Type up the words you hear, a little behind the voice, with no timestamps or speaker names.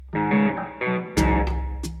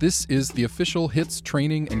This is the official HITS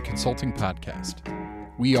Training and Consulting Podcast.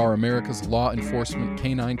 We are America's law enforcement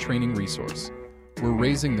canine training resource. We're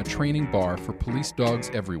raising the training bar for police dogs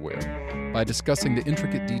everywhere by discussing the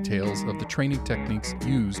intricate details of the training techniques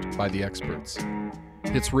used by the experts.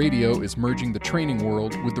 HITS Radio is merging the training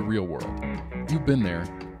world with the real world. You've been there.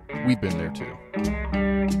 We've been there too.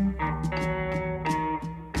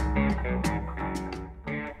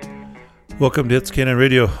 Welcome to HITS Canine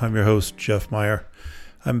Radio. I'm your host, Jeff Meyer.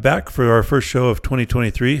 I'm back for our first show of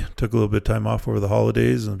 2023. Took a little bit of time off over the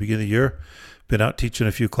holidays and the beginning of the year. Been out teaching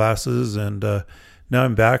a few classes, and now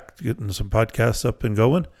I'm back getting some podcasts up and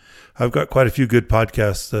going. I've got quite a few good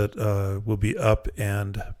podcasts that will be up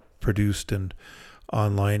and produced and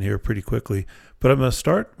online here pretty quickly. But I'm going to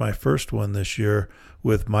start my first one this year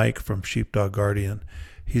with Mike from Sheepdog Guardian.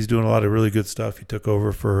 He's doing a lot of really good stuff. He took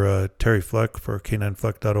over for Terry Fleck for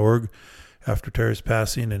caninefleck.org after Terry's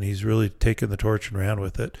passing, and he's really taken the torch and ran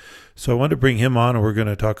with it. So I wanted to bring him on, and we're going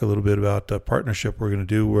to talk a little bit about a partnership we're going to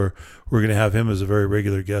do where we're going to have him as a very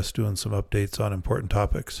regular guest doing some updates on important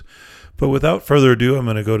topics. But without further ado, I'm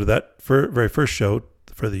going to go to that very first show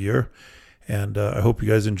for the year, and I hope you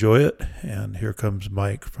guys enjoy it. And here comes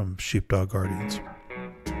Mike from Sheepdog Guardians.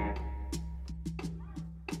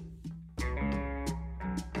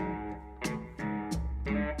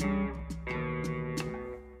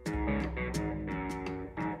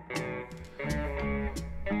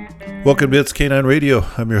 Welcome to HITS Canine Radio.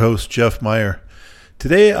 I'm your host, Jeff Meyer.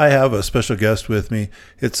 Today I have a special guest with me.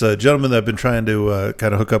 It's a gentleman that I've been trying to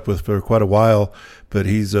kind of hook up with for quite a while, but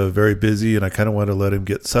he's very busy, and I kind of want to let him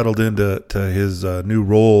get settled into his new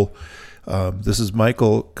role. This is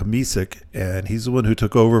Michael Kamisic, and he's the one who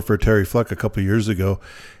took over for Terry Fleck a couple years ago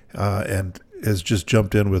and has just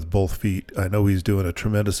jumped in with both feet. I know he's doing a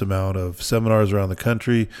tremendous amount of seminars around the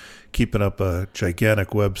country, keeping up a gigantic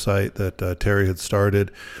website that Terry had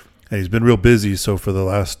started. And he's been real busy, so for the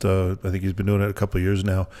last, I think he's been doing it a couple of years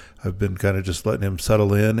now. I've been kind of just letting him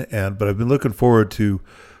settle in, but I've been looking forward to,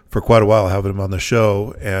 for quite a while, having him on the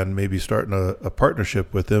show and maybe starting a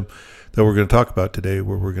partnership with him that we're going to talk about today,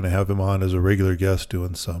 where we're going to have him on as a regular guest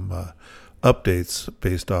doing some updates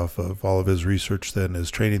based off of all of his research and his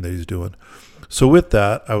training that he's doing. So with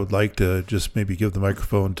that, I would like to just maybe give the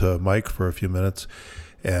microphone to Mike for a few minutes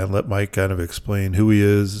and let Mike kind of explain who he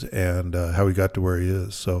is and how he got to where he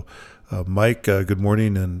is. So, Mike, good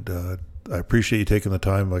morning, and I appreciate you taking the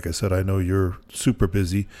time. Like I said, I know you're super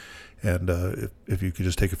busy, and if you could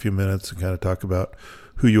just take a few minutes and kind of talk about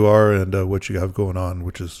who you are and what you have going on,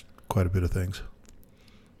 which is quite a bit of things.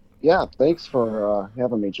 Yeah, thanks for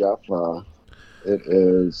having me, Jeff. It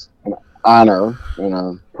is an honor and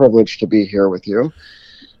a privilege to be here with you.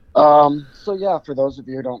 So, yeah, for those of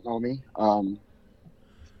you who don't know me,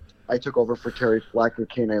 I took over for Terry Fleck with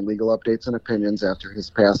Canine Legal Updates and Opinions after his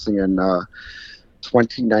passing in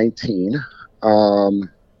 2019.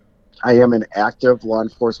 I am an active law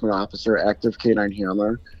enforcement officer, active canine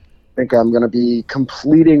handler. I think I'm going to be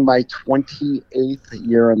completing my 28th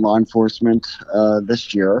year in law enforcement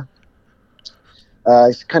this year.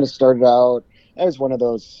 I kind of started out, I was one of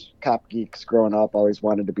those cop geeks growing up, always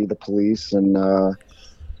wanted to be the police. And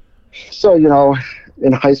so,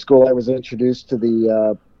 in high school, I was introduced to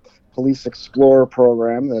the Police Explorer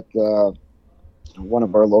program that one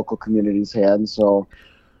of our local communities had, and so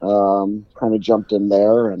kind of jumped in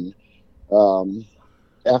there. And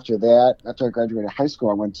after I graduated high school,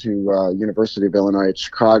 I went to University of Illinois at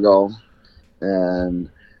Chicago, and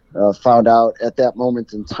found out at that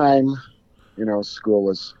moment in time, school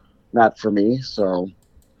was not for me. So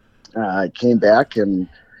I came back and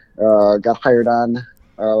got hired on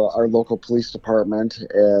our local police department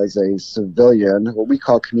as a civilian, what we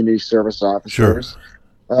call community service officers.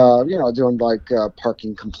 Sure. Doing like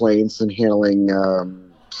parking complaints and handling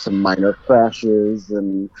some minor crashes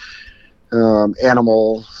and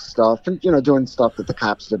animal stuff, and doing stuff that the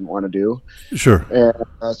cops didn't want to do. Sure.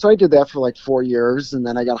 And so I did that for like 4 years, and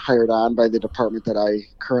then I got hired on by the department that I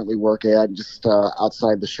currently work at, just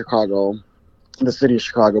outside the city of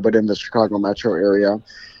Chicago, but in the Chicago metro area.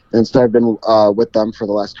 And so I've been with them for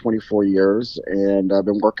the last 24 years, and I've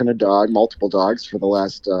been working multiple dogs for the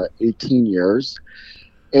last 18 years.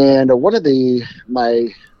 And one of my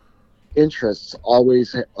interests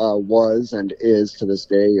always was and is to this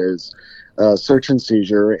day is search and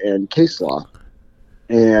seizure and case law.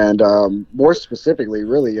 And more specifically,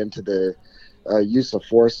 really into the use of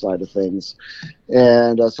force side of things.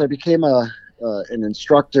 And so I became an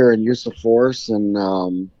instructor in use of force,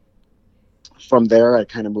 and from there, I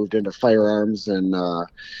kind of moved into firearms and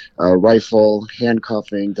rifle,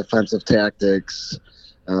 handcuffing, defensive tactics,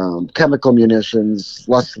 chemical munitions,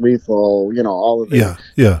 less lethal, all of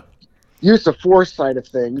the use of force side of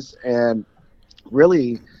things. And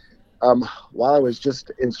really, while I was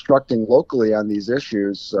just instructing locally on these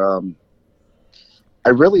issues, I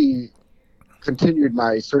really continued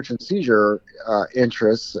my search and seizure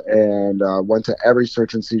interests, and went to every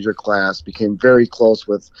search and seizure class, became very close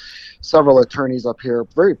with several attorneys up here,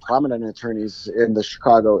 very prominent attorneys in the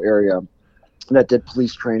Chicago area that did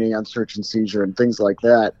police training on search and seizure and things like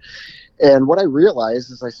that. And what I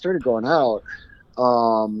realized as I started going out,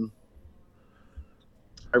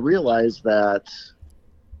 I realized that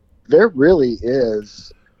there really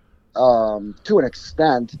is, to an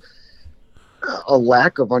extent, a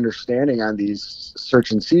lack of understanding on these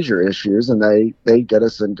search and seizure issues, and they get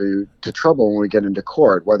us into trouble when we get into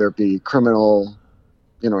court, whether it be criminal,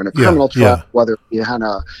 in a criminal trial, whether it be on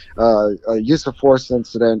a use of force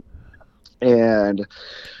incident. And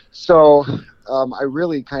so I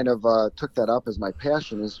really kind of took that up as my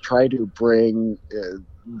passion, is try to bring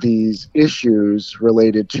these issues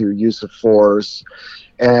related to use of force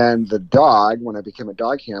and the dog, when I became a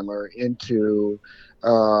dog handler, into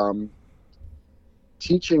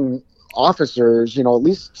teaching officers, at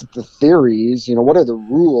least the theories, what are the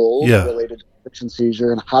rules related to search and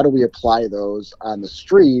seizure, and how do we apply those on the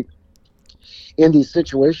street in these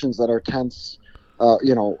situations that are tense,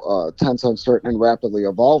 tense, uncertain, and rapidly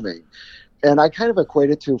evolving. And I kind of equate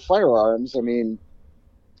it to firearms. I mean,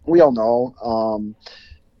 we all know,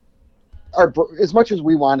 as much as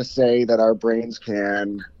we want to say that our brains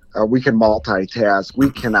we can multitask, we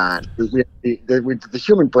cannot. The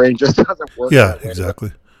human brain just doesn't work. Yeah,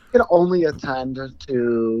 exactly. We can only attend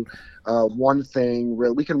to one thing.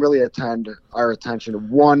 We can really attend our attention to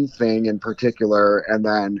one thing in particular, and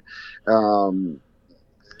then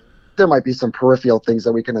there might be some peripheral things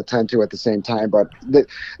that we can attend to at the same time, but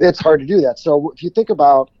it's hard to do that. So if you think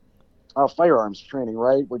about firearms training,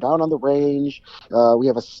 right? We're down on the range. We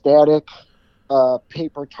have a static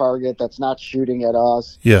paper target that's not shooting at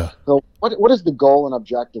us. Yeah. So what is the goal and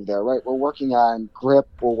objective there, right? We're working on grip,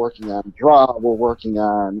 we're working on draw, we're working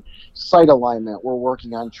on sight alignment, we're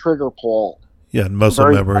working on trigger pull. Yeah, and muscle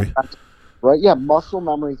memory. Right, yeah, muscle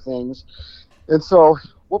memory things. And so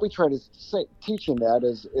what we try to teach in that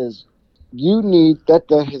is you need, that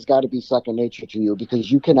has got to be second nature to you, because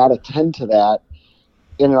you cannot attend to that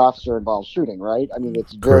in an officer-involved shooting, right? I mean,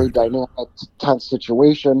 it's a very dynamic, tense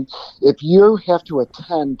situation. If you have to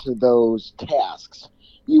attend to those tasks,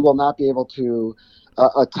 you will not be able to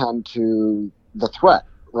attend to the threat,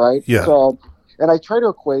 right? Yeah. So, and I try to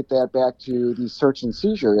equate that back to these search and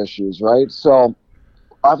seizure issues, right? So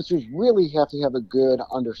officers really have to have a good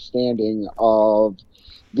understanding of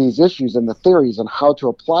these issues and the theories and how to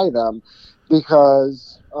apply them,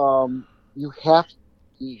 because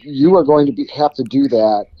you are going to have to do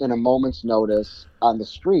that in a moment's notice on the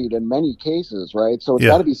street in many cases, right? So it's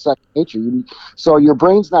got to be second nature. So your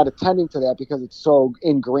brain's not attending to that because it's so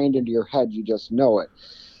ingrained into your head, you just know it.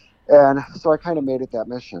 And so I kind of made it that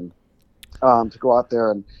mission to go out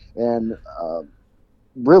there and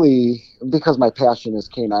really, because my passion is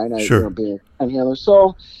canine, being a handler.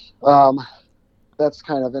 So that's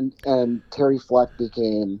kind of, and Terry Fleck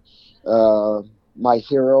became my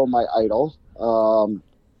hero, my idol,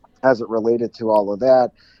 as it related to all of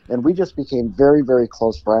that. And we just became very, very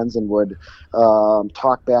close friends and would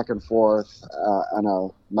talk back and forth on a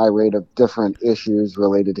myriad of different issues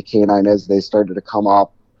related to canine as they started to come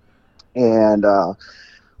up. And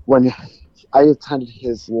when I attended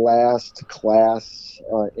his last class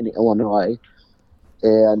in Illinois,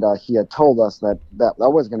 and he had told us that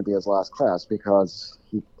was going to be his last class because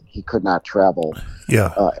he could not travel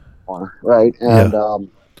anymore, right? And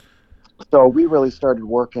so we really started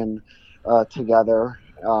working together.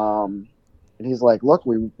 And he's like, look,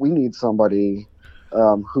 we need somebody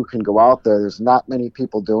who can go out there. There's not many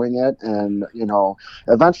people doing it. And,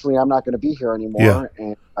 eventually I'm not going to be here anymore.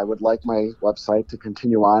 And I would like my website to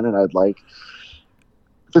continue on, and I'd like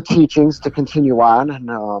the teachings to continue on.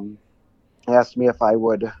 And asked me if I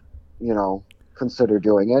would, consider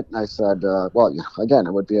doing it. And I said, well, again,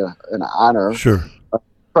 it would be an honor. Sure.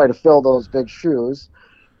 Try to fill those big shoes.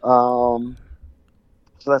 So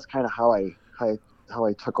that's kind of how I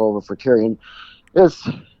took over for Terry. And it's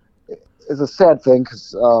a sad thing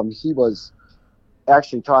because he was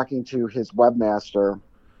actually talking to his webmaster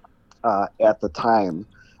at the time,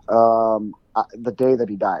 the day that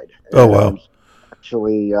he died. Oh, wow.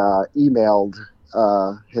 Actually emailed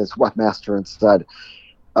his webmaster and said,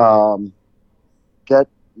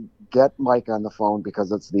 get Mike on the phone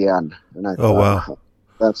because it's the end. And I thought, wow.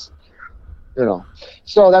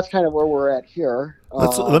 So that's kind of where we're at here.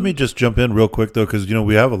 Let me just jump in real quick though, because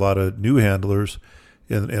we have a lot of new handlers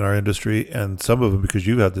in our industry, and some of them, because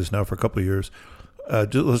you've had this now for a couple of years.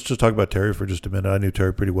 Let's just talk about Terry for just a minute. I knew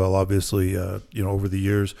Terry pretty well, obviously, over the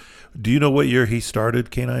years. Do you know what year he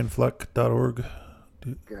started caninefleck.org?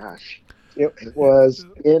 Gosh, it was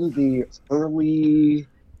in the early.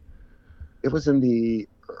 It was in the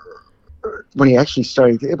when he actually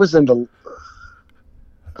started. It was in the.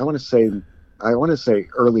 I want to say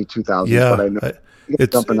early 2000s, Yeah, but I know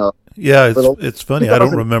it's funny. I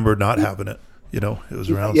don't remember not having it. It was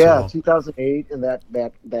around. Yeah, so long. 2008 in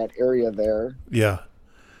that area there. Yeah.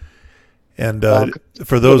 And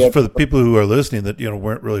for the people who are listening that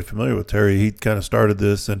weren't really familiar with Terry, he kind of started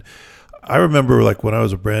this, and I remember like when I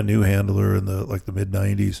was a brand new handler in the mid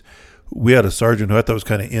 '90s, we had a sergeant who I thought was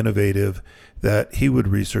kind of innovative, that he would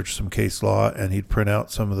research some case law and he'd print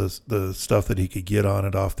out some of the stuff that he could get on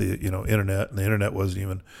it off the internet, and the internet wasn't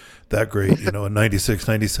even that great in 96,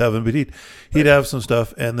 97, but he'd have some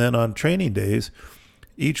stuff, and then on training days,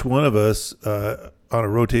 each one of us on a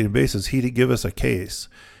rotating basis, he'd give us a case.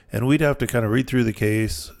 And we'd have to kind of read through the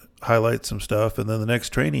case, highlight some stuff, and then the next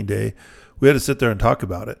training day, we had to sit there and talk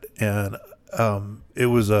about it. And it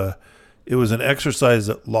was an exercise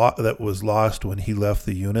that was lost when he left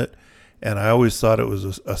the unit. And I always thought it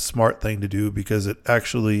was a smart thing to do, because it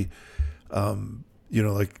actually,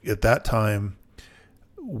 like at that time,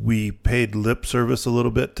 we paid lip service a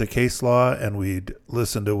little bit to case law, and we'd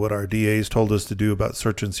listen to what our DAs told us to do about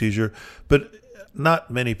search and seizure. But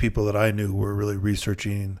not many people that I knew were really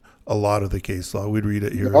researching a lot of the case law. We'd read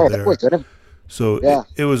it here or there. So yeah.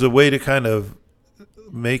 it was a way to kind of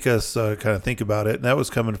make us kind of think about it. And that was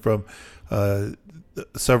coming from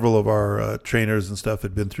several of our trainers and stuff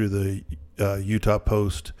had been through the Utah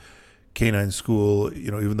Post Canine School.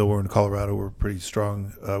 Even though we're in Colorado, we're pretty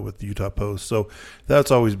strong with the Utah Post. So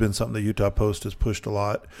that's always been something the Utah Post has pushed a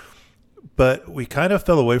lot. But we kind of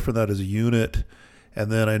fell away from that as a unit. And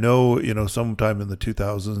then I know, sometime in the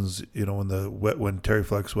 2000s, when Terry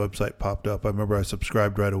Fleck's website popped up, I remember I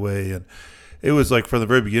subscribed right away, and it was like from the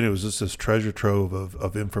very beginning, it was just this treasure trove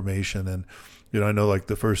of information. And, I know like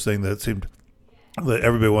the first thing that seemed that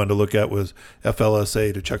everybody wanted to look at was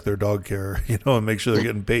FLSA to check their dog care, and make sure they're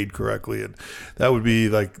getting paid correctly. And that would be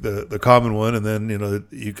like the common one. And then,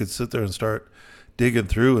 you could sit there and start digging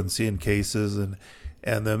through and seeing cases. And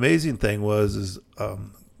the amazing thing is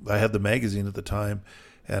I had the magazine at the time,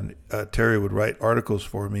 and Terry would write articles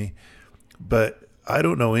for me, but I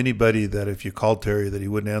don't know anybody that if you called Terry that he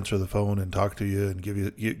wouldn't answer the phone and talk to you and give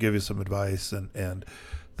you some advice. And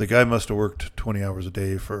the guy must have worked 20 hours a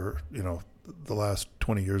day for, the last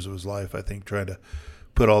 20 years of his life, I think, trying to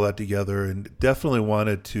put all that together, and definitely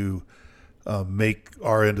wanted to make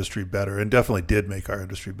our industry better, and definitely did make our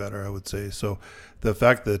industry better, I would say. So the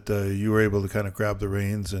fact that you were able to kind of grab the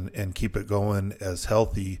reins and keep it going as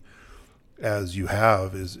healthy as you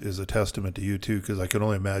have is a testament to you too, because I can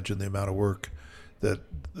only imagine the amount of work that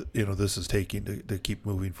this is taking to keep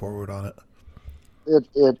moving forward on it.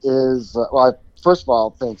 It is first of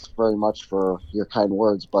all, thanks very much for your kind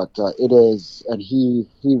words, but it is, and he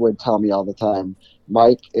would tell me all the time,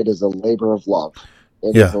 Mike, it is a labor of love.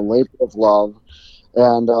 It is a labor of love,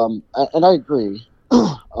 and I agree.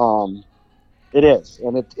 It is,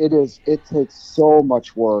 and it takes so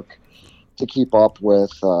much work to keep up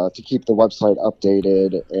with, to keep the website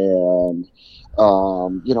updated, and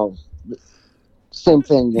same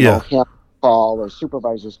thing. Call or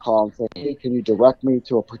supervisors call and say, hey, can you direct me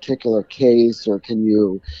to a particular case, or can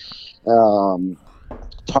you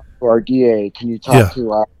talk to our DA? Can you talk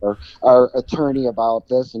to our attorney about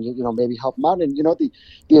this, and maybe help them out? And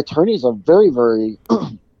the attorneys are very, very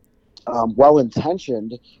well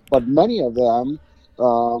intentioned, but many of them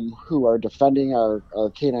who are defending our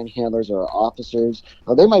canine handlers or our officers,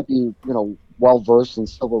 they might be well versed in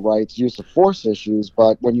civil rights, use of force issues,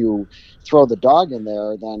 but when you throw the dog in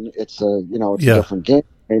there, then it's a a different game.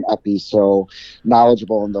 May not be so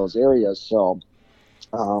knowledgeable in those areas. So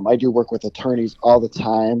I do work with attorneys all the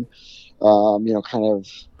time, kind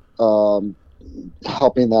of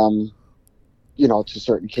helping them, to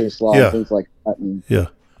certain case law and things like that. And,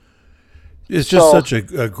 it's just such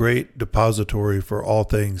a great depository for all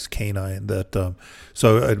things canine that,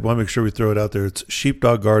 so I want to make sure we throw it out there. It's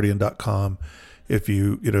sheepdogguardian.com. If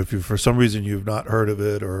you for some reason you've not heard of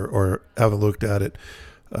it or haven't looked at it,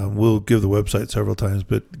 we'll give the website several times,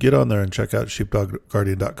 but get on there and check out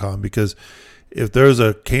sheepdogguardian.com, because if there's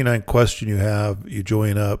a canine question you have, you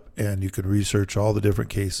join up and you can research all the different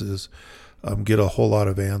cases, get a whole lot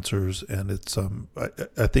of answers. And it's,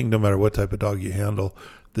 I think no matter what type of dog you handle,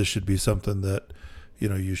 this should be something that,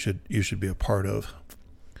 you should be a part of.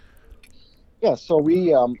 Yeah, so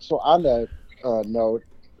so on that note,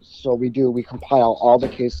 so we compile all the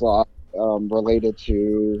case law related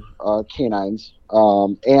to canines,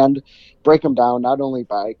 and break them down not only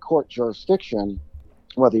by court jurisdiction,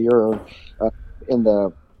 whether you're in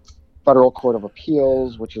the Federal Court of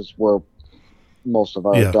Appeals, which is where most of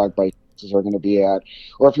our Yeah. dog bite cases are going to be at,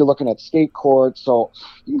 or if you're looking at state court, so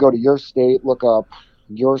you can go to your state, look up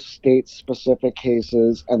your state specific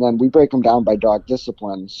cases, and then we break them down by dog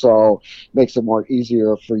discipline, so it makes it more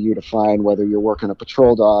easier for you to find whether you're working a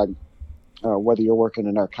patrol dog, whether you're working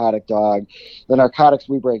a narcotic dog. The narcotics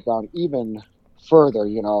we break down even further,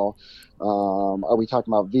 are we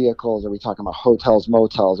talking about vehicles, are we talking about hotels,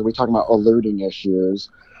 motels, are we talking about alerting issues?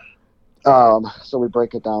 So we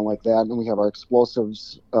break it down like that, and we have our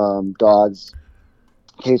explosives dogs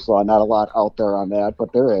case law. Not a lot out there on that,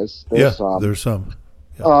 but there's some. There's some.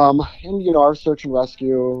 And our search and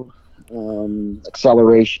rescue,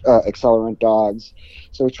 accelerant dogs.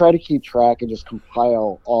 So we try to keep track and just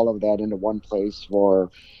compile all of that into one place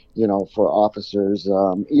for officers,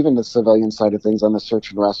 even the civilian side of things on the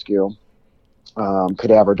search and rescue,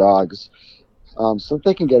 cadaver dogs, so that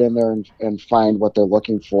they can get in there and find what they're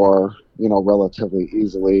looking for, relatively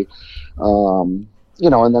easily. And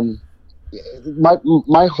then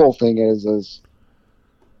my whole thing is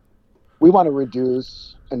we want to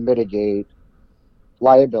reduce and mitigate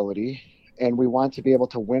liability, and we want to be able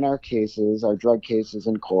to win our drug cases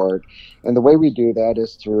in court. And the way we do that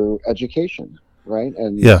is through education, right?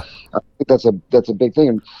 And Yeah. I think that's a big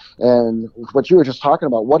thing. And what you were just talking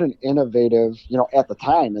about, what an innovative, at the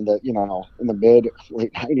time in the mid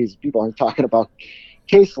late 90s, people are talking about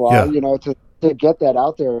case law, Yeah. To get that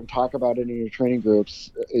out there and talk about it in your training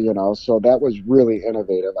groups, so that was really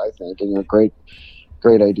innovative, I think, and great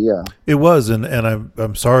idea. It was, and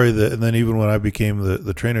I'm sorry that, and then even when I became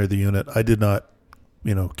the trainer of the unit, I did not,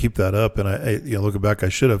 keep that up, and I looking back, I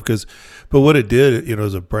should have, but what it did,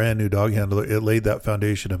 as a brand new dog handler, it laid that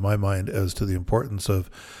foundation in my mind as to the importance of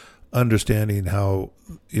understanding how,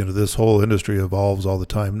 this whole industry evolves all the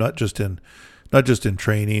time, not just in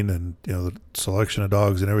training and, the selection of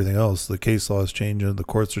dogs and everything else. The case law is changing, the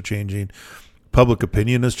courts are changing, public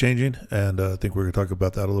opinion is changing, and I think we're going to talk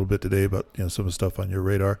about that a little bit today, about some of the stuff on your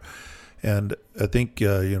radar. And I think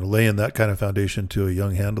laying that kind of foundation to a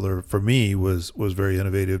young handler for me was very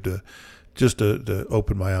innovative, to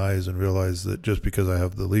open my eyes and realize that just because I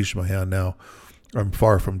have the leash in my hand now, I'm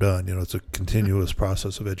far from done. It's a continuous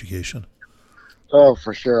process of education. Oh,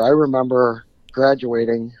 for sure. I remember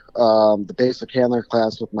graduating the basic handler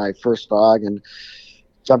class with my first dog, and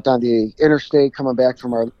jumped on the interstate coming back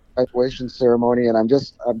from our graduation ceremony, and I'm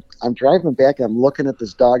driving back, and I'm looking at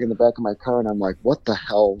this dog in the back of my car, and I'm like, what the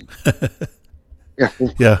hell?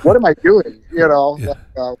 Yeah. What am I doing? Yeah.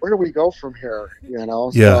 Where do we go from here? Yeah.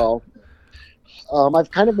 So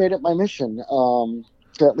I've kind of made it my mission to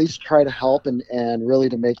at least try to help and really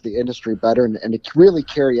to make the industry better, and to really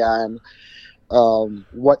carry on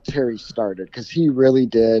what Terry started, because he really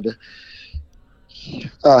did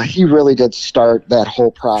start that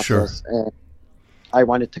whole process. Sure. And I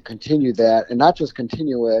wanted to continue that, and not just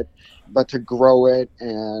continue it, but to grow it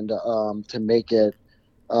and to make it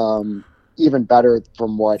even better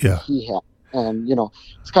from what he had. And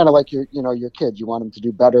it's kind of like your kid. You want them to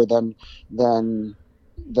do better than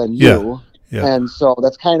you. Yeah. And so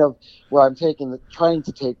that's kind of where I'm trying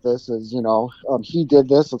to take this is, he did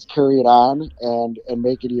this, let's carry it on and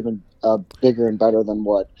make it even bigger and better than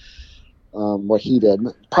what he did.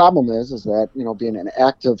 The problem is that, being an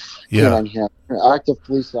active canine handler, active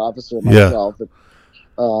police officer myself,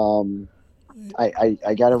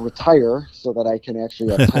 I got to retire so that I can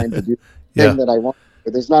actually have time to do the thing that I want.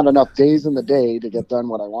 But there's not enough days in the day to get done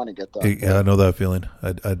what I want to get done. Yeah, I know that feeling.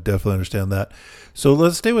 I definitely understand that. So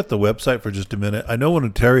let's stay with the website for just a minute. I know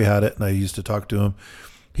when Terry had it, and I used to talk to him,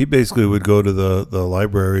 he basically would go to the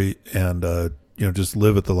library and just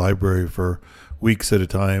live at the library for weeks at a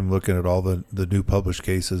time, looking at all the new published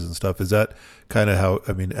cases and stuff. Is that kind of how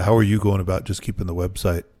are you going about just keeping the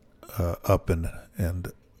website up and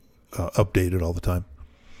updated all the time?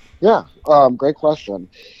 Yeah, great question.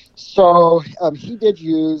 So he did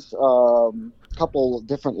use a couple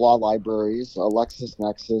different law libraries,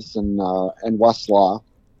 LexisNexis and Westlaw.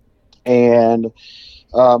 And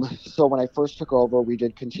so when I first took over, we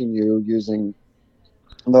did continue using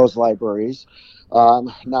those libraries.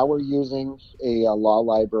 Now we're using a law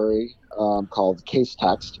library called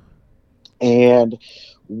Casetext. And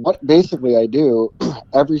what basically I do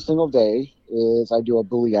every single day is I do a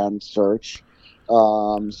Boolean search.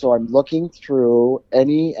 So I'm looking through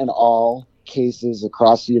any and all cases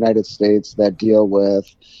across the United States that deal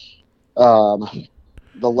with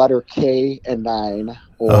the letter K and 9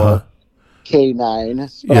 or K9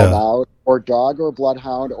 spelled out, or dog or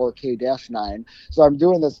bloodhound or K-9. So I'm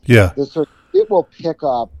doing this. Yeah. This search. It will pick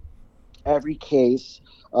up every case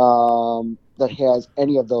that has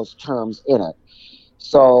any of those terms in it.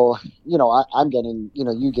 So, I'm getting,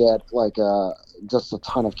 you get like just a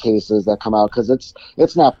ton of cases that come out because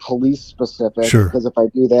it's not police specific. Sure. Because if I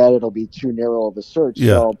do that, it'll be too narrow of a search.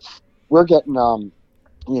 Yeah. So we're getting,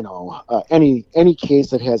 any case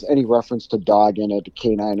that has any reference to dog in it,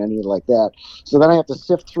 K9, anything like that. So then I have to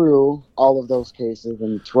sift through all of those cases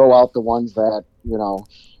and throw out the ones that,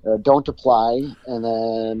 don't apply, and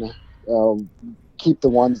then keep the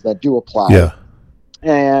ones that do apply. Yeah.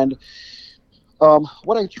 And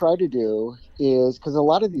what I try to do is, because a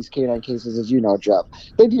lot of these canine cases, as you know, Jeff,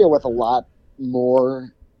 they deal with a lot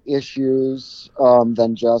more issues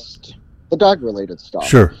than just the dog-related stuff.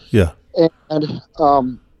 Sure. Yeah. And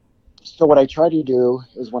so what I try to do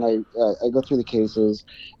is when I go through the cases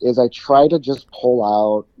is I try to just pull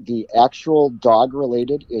out the actual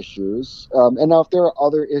dog-related issues. And now if there are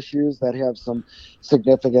other issues that have some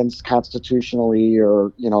significance constitutionally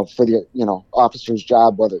or, for the, officer's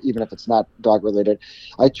job, whether even if it's not dog-related,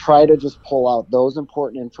 I try to just pull out those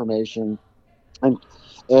important information and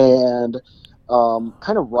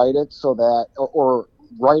kind of write it so that, or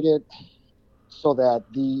write it so that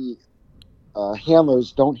the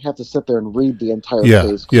handlers don't have to sit there and read the entire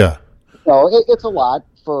case. Yeah. So it's a lot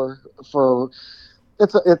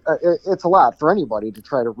it's a lot for anybody to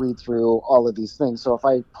try to read through all of these things. So if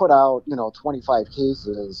I put out 25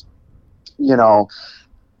 cases,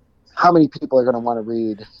 how many people are going to want to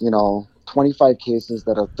read 25 cases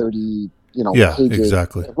that are 30 pages?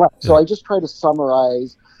 Exactly. So I just try to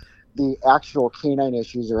summarize the actual canine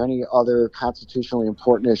issues or any other constitutionally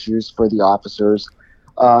important issues for the officers.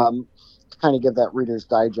 Kind of give that Reader's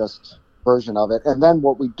Digest version of it. And then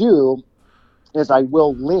what we do is I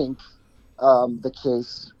will link the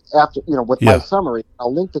case after, with my summary.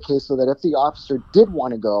 I'll link the case so that if the officer did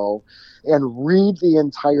want to go and read the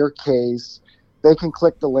entire case, they can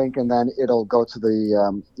click the link and then it'll go to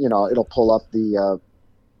the, it'll pull up the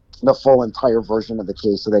full entire version of the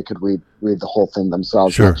case so they could read the whole thing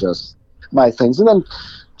themselves, sure. Not just my things. And then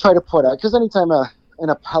try to put out, because anytime an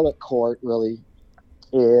appellate court really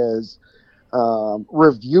is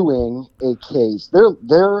reviewing a case,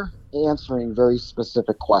 they're answering very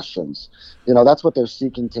specific questions. That's what they're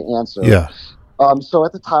seeking to answer. Yeah. So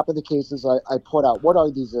at the top of the cases, I put out what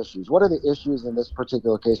are these issues? What are the issues in this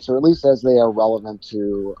particular case, or at least as they are relevant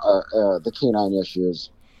to the canine issues?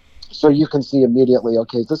 So you can see immediately,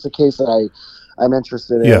 okay, is this a case that I'm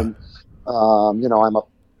interested in? I'm a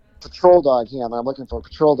patrol dog handler. I'm looking for a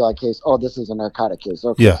patrol dog case. Oh, this is a narcotic case.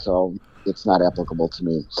 Okay, so it's not applicable to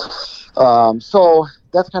me. So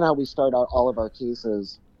that's kind of how we start out all of our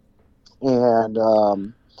cases. And,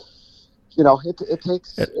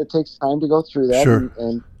 it takes time to go through that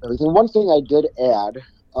and everything. One thing I did add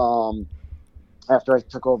after I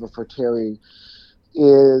took over for Terry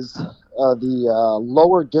is the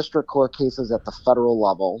lower district court cases at the federal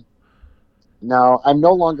level. Now, I'm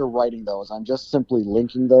no longer writing those. I'm just simply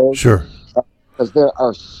linking those. Sure. Because there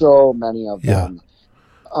are so many of them.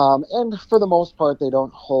 And for the most part, they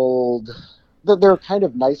don't hold... They're kind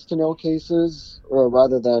of nice-to-know cases, or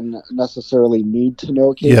rather than necessarily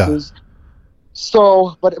need-to-know cases. Yeah.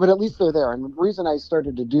 So, but at least they're there. And the reason I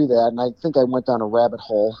started to do that, and I think I went down a rabbit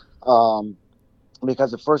hole,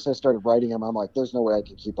 because at first I started writing them, I'm like, there's no way I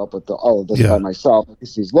can keep up with all of this by myself. At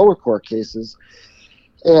least these lower court cases.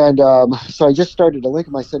 And so I just started to link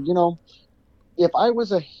them. I said, if I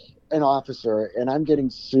was an officer and I'm getting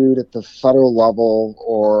sued at the federal level,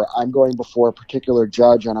 or I'm going before a particular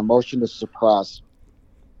judge on a motion to suppress,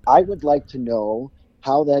 I would like to know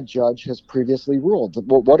how that judge has previously ruled.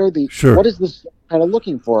 What is this kind of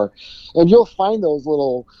looking for? And you'll find those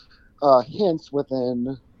little hints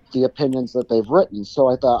within the opinions that they've written. So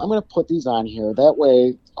I thought, I'm going to put these on here. That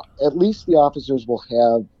way, at least the officers will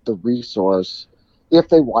have the resource. If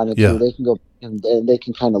they wanted to, they can go and they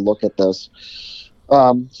can kind of look at this.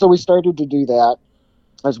 So we started to do that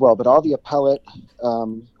as well. But all the appellate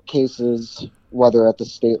cases, whether at the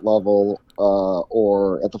state level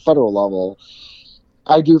or at the federal level,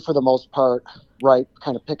 I do for the most part,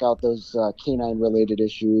 kind of pick out those canine-related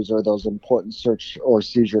issues or those important search or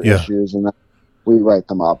seizure issues, and then we write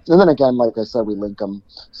them up. And then again, like I said, we link them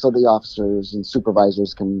so the officers and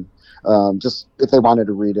supervisors can just, if they wanted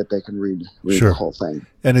to read it, they can read the whole thing.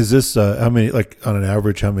 And is this, how many, like on an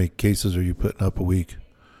average, how many cases are you putting up a week?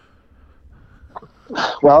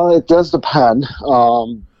 Well, it does depend.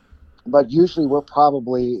 but usually we're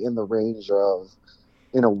probably in the range of,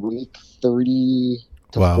 in a week, 30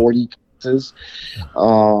 to Wow. 40 cases.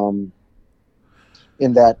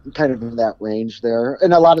 In that range there,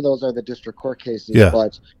 and a lot of those are the district court cases. Yeah.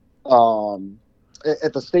 But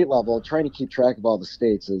at the state level, trying to keep track of all the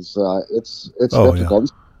states is it's Oh,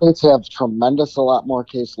 difficult. States have a lot more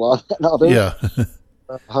case law than others. Yeah.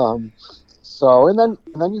 So and then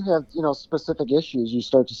you have specific issues you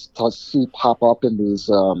start to see pop up in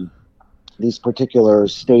these particular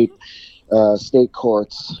state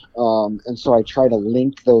courts, and so I try to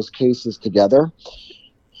link those cases together.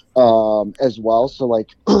 As well. So like,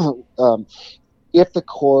 if the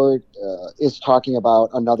court is talking about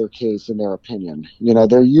another case in their opinion,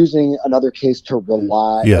 they're using another case to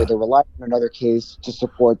rely, Yeah. or they're relying on another case to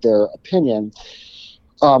support their opinion.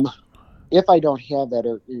 If I don't have that,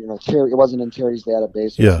 or it wasn't in Terry's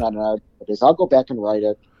database, or Yeah. it's not in our database, I'll go back and write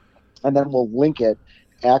it, and then we'll link it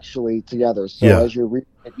actually together. So Yeah. as you're reading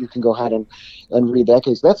it, you can go ahead and read that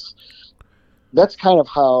case. That's kind of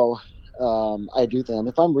how I do them.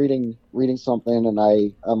 If I'm reading something and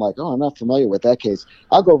I'm like, oh, I'm not familiar with that case,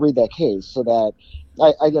 I'll go read that case so that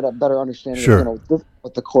I get a better understanding Sure. of this is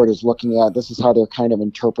what the court is looking at. This is how they're kind of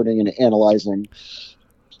interpreting and analyzing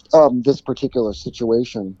this particular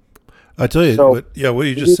situation. I tell you, So- what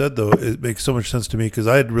you just said though, it makes so much sense to me, because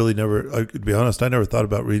I had really to be honest, I never thought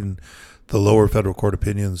about reading the lower federal court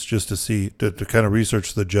opinions just to see to kind of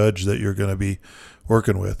research the judge that you're going to be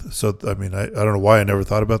working with. So I mean, I don't know why I never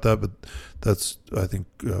thought about that, but that's, I think,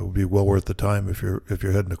 would be well worth the time if you're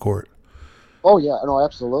heading to court. Oh yeah, no,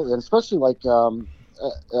 absolutely, and especially like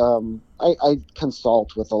I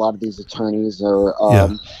consult with a lot of these attorneys, or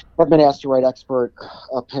Yeah. I've been asked to write expert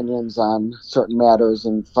opinions on certain matters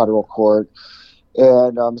in federal court,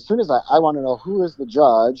 and as soon as I want to know who is the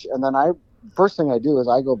judge, and then first thing I do is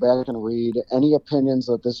I go back and read any opinions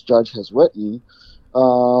that this judge has written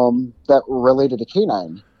that were related to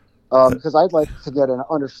canine. Because I'd like to get an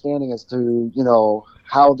understanding as to,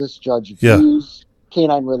 how this judge views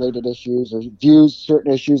canine-related issues, or views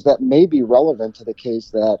certain issues that may be relevant to the case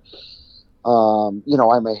that,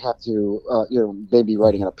 I may have to, maybe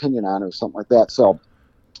writing an opinion on, or something like that. So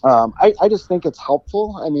I just think it's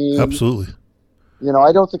helpful. I mean, Absolutely.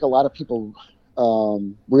 I don't think a lot of people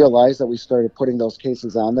realize that we started putting those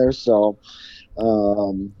cases on there. So,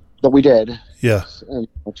 but we did. Yeah. And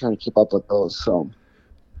I'm trying to keep up with those.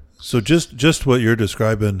 So just what you're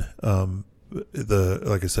describing,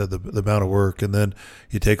 like I said, the amount of work, and then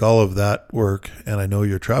you take all of that work, and I know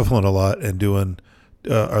you're traveling a lot and doing,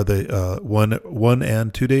 are they 1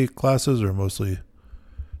 and 2 day classes, or mostly?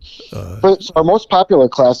 So our most popular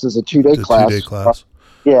class is a 2-day class. 2 day class.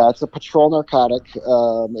 Yeah, it's a patrol narcotic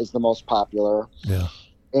is the most popular. Yeah.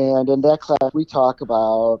 And in that class, we talk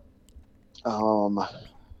about, the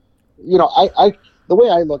way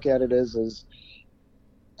I look at it is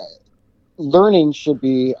learning should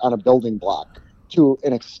be on a building block to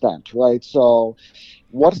an extent, right? So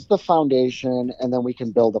what's the foundation, and then we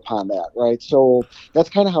can build upon that, right? So that's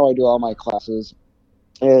kind of how I do all my classes,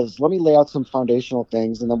 is let me lay out some foundational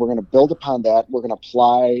things, and then we're going to build upon that. We're going to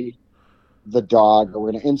apply the dog, or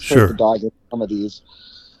we're going to insert Sure. the dog in some of these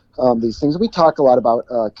things. We talk a lot about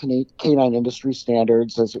canine industry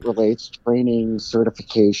standards as it relates to training,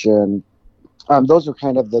 certification. Those are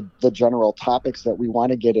kind of the general topics that we want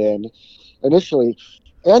to get in initially,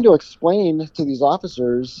 and to explain to these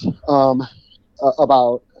officers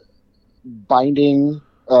about binding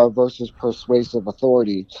versus persuasive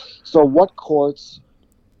authority. So what courts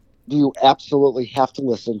do you absolutely have to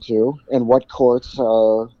listen to, and what courts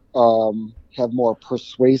are have more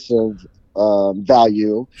persuasive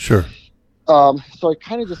value? Sure. So I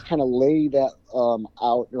kind of lay that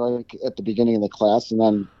out right at the beginning of the class, and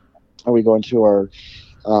then we go into our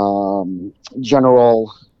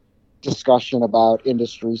general discussion about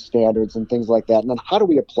industry standards and things like that, and then how do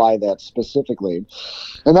we apply that specifically?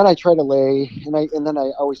 And then I try to and then I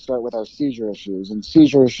always start with our seizure issues, and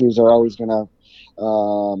seizure issues are always going to,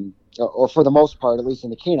 or for the most part, at least in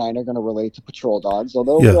the canine, are going to relate to patrol dogs.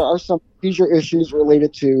 Although Yeah. there are some seizure issues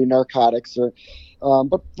related to narcotics,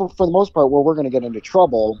 but for the most part, where we're going to get into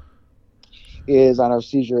trouble is on our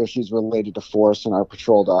seizure issues related to force and our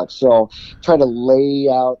patrol dogs. So try to lay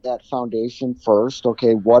out that foundation first.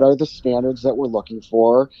 Okay, what are the standards that we're looking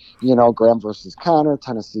for? Graham versus Connor,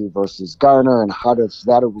 Tennessee versus Garner, and how does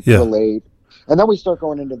that relate? And then we start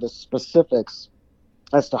going into the specifics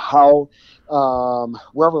as to how,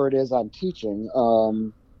 wherever it is I'm teaching,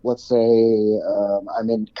 let's say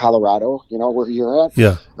I'm in Colorado, where you're at.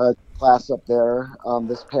 Yeah. Class up there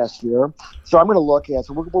this past year. So I'm going to look at,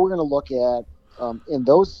 we're going to look at in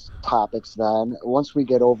those topics, then once we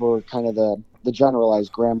get over kind of the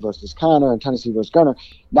generalized Graham versus Connor and Tennessee versus Gunner,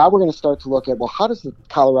 now we're going to start to look at, well, how does the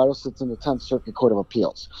Colorado sits in the 10th Circuit Court of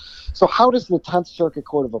Appeals? So how does the 10th Circuit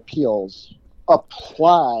Court of Appeals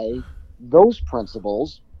apply those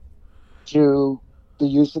principles to the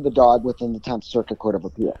use of the dog within the 10th Circuit Court of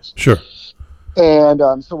Appeals? Sure.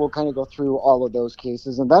 And so we'll kind of go through all of those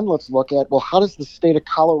cases, and then let's look at, well, how does the state of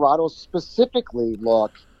Colorado specifically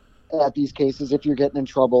look at these cases if you're getting in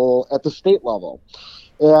trouble at the state level?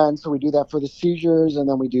 And so we do that for the seizures, and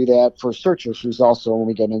then we do that for search issues also when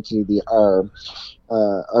we get into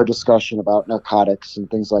our discussion about narcotics and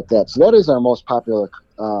things like that. So that is our most popular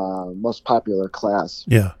class.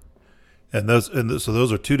 Yeah, so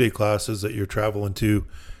those are 2-day classes that you're traveling to,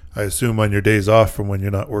 I assume, on your days off from when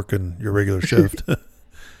you're not working your regular shift.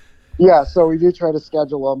 Yeah, so we do try to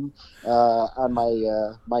schedule them on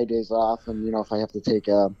my days off, and if I have to take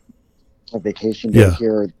a vacation day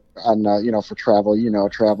here on for travel,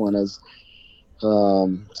 traveling is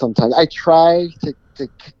sometimes I try to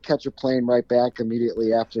catch a plane right back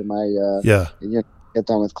immediately after my get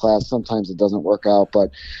done with class. Sometimes it doesn't work out,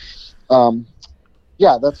 but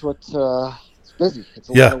that's what it's busy. It's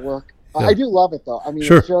a lot of work. Yeah. I do love it though. I mean,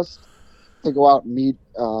 It's just to go out and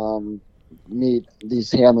meet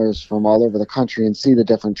these handlers from all over the country and see the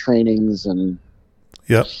different trainings and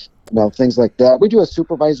things like that. We do a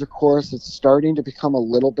supervisor course. It's starting to become a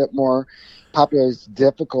little bit more popular. It's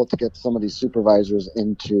difficult to get some of these supervisors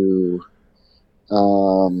into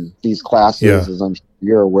these classes, as I'm sure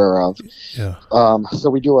you're aware of. Yeah. So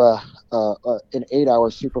we do an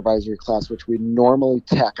 8-hour supervisory class, which we normally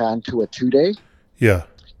tack on to a 2-day. Yeah.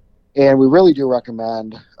 And we really do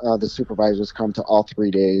recommend the supervisors come to all 3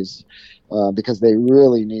 days because they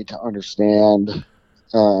really need to understand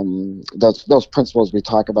those principles we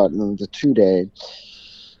talk about in the 2-day.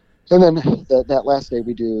 And then that last day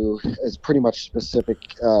we do is pretty much specific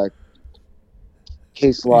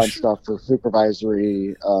case law and stuff for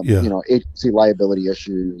supervisory, agency liability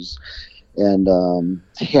issues and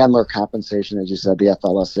handler compensation, as you said, the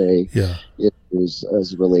FLSA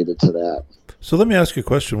is related to that. So let me ask you a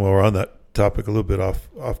question while we're on that topic, a little bit off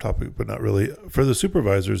topic, but not really. For the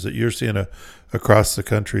supervisors that you're seeing across the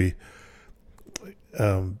country,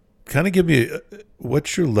 kind of give me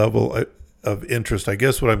what's your level of interest? I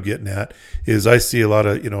guess what I'm getting at is I see a lot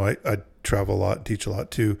of, I travel a lot and teach a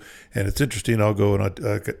lot too. And it's interesting. I'll go and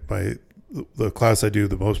the class I do,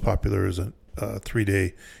 the most popular is a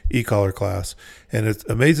 3-day e-collar class. And it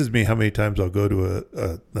amazes me how many times I'll go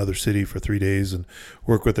to another city for 3 days and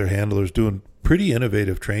work with their handlers doing pretty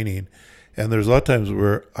innovative training. And there's a lot of times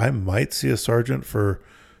where I might see a sergeant for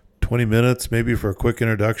 20 minutes, maybe for a quick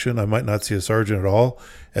introduction. I might not see a sergeant at all.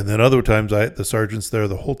 And then other times the sergeant's there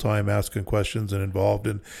the whole time asking questions and involved.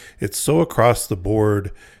 And it's so across the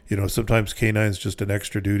board. Sometimes K9's just an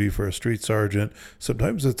extra duty for a street sergeant.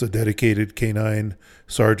 Sometimes it's a dedicated K9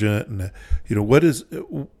 sergeant. And, what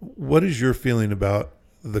is your feeling about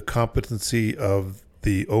the competency of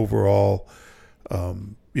the overall,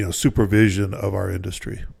 supervision of our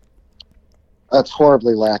industry? That's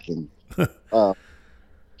horribly lacking.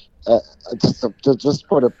 Just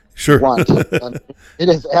put it blunt. It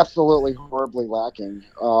is absolutely horribly lacking.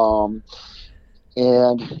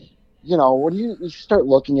 And when you start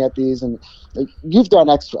looking at these, and you've done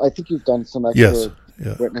extra, I think you've done some extra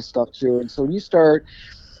witness stuff too. And so when you start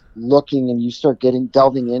looking and you start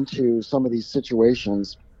delving into some of these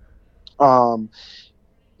situations,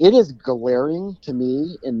 it is glaring to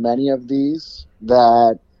me in many of these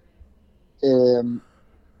that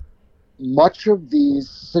much of these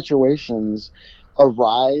situations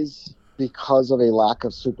arise because of a lack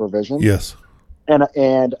of supervision. Yes. And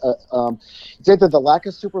it's either the lack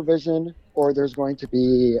of supervision or there's going to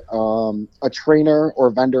be a trainer or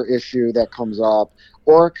vendor issue that comes up,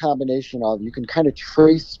 or a combination of, you can kind of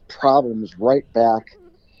trace problems right back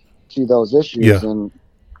to those issues. Yeah.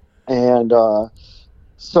 And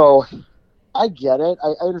so I get it.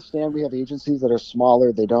 I understand we have agencies that are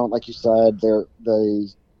smaller. They don't, like you said,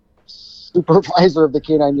 the supervisor of the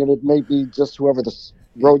K9 unit may be just whoever the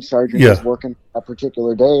road sergeant is working a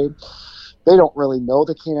particular day. They don't really know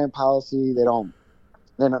the K9 policy. They don't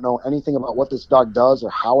know anything about what this dog does or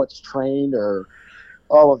how it's trained or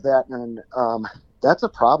all of that. And that's a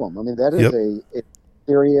problem. I mean, that is a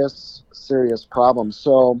serious problem.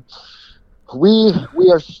 So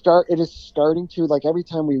it is starting to, like, every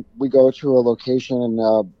time we go to a location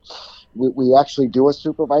and we actually do a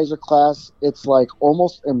supervisor class, it's like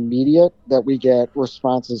almost immediate that we get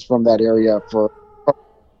responses from that area for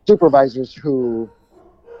supervisors who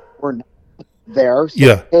were not there.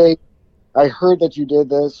 So, hey, I heard that you did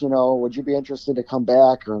this, would you be interested to come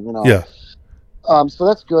back? Or, Yeah. so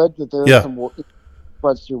that's good that there is Yeah. some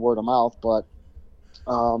spreads through word of mouth, but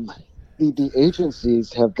um, the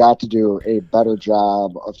agencies have got to do a better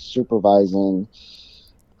job of supervising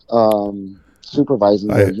their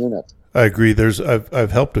I units. I agree.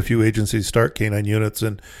 I've helped a few agencies start canine units,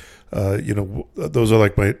 and those are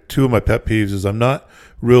like two of my pet peeves. Is I'm not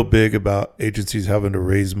real big about agencies having to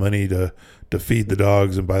raise money to feed the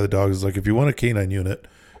dogs and buy the dogs. It's like, if you want a canine unit,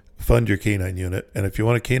 fund your canine unit, and if you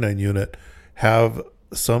want a canine unit, have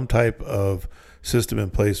some type of system in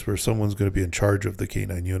place where someone's going to be in charge of the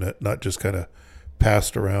canine unit, not just kind of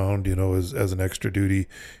passed around, as an extra duty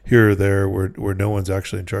here or there, where no one's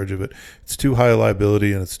actually in charge of it. It's too high a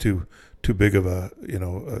liability, and it's too big of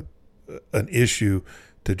an issue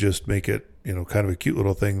to just make it, kind of a cute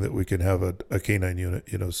little thing that we can have a canine unit,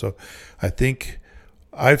 So I think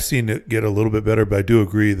I've seen it get a little bit better, but I do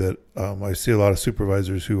agree that I see a lot of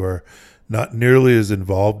supervisors who are not nearly as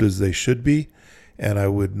involved as they should be. And I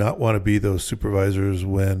would not want to be those supervisors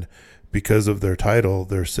when, because of their title,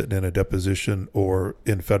 they're sitting in a deposition or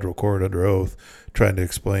in federal court under oath trying to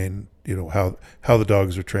explain, how the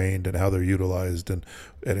dogs are trained and how they're utilized, and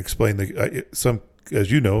explain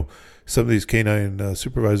as you know, some of these canine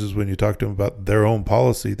supervisors, when you talk to them about their own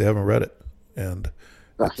policy, they haven't read it. And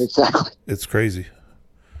Exactly. It's crazy.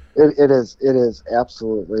 It is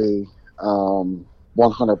absolutely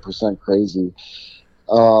 100% crazy.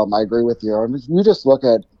 I agree with you. I mean, you just look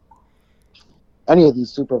at any of these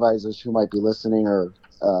supervisors who might be listening, or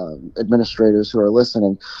administrators who are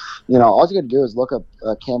listening. All you got to do is look up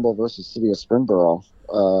Campbell versus City of Springboro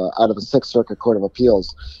out of the Sixth Circuit Court of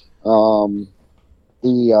Appeals.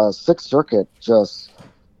 The Sixth Circuit just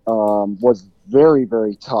was very,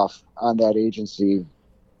 very tough on that agency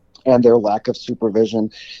and their lack of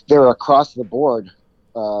supervision. They're across the board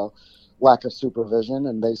lack of supervision,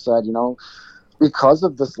 and they said, because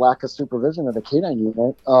of this lack of supervision of the canine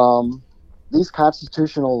unit, these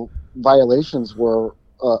constitutional violations were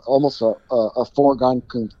almost a foregone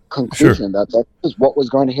conclusion. Sure. That is what was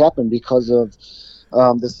going to happen because of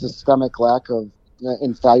the systemic lack of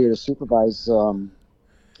and failure to supervise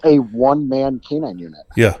a one-man canine unit.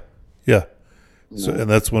 Yeah. So, and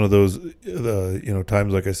that's one of those,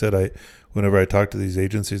 times, like I said, whenever I talk to these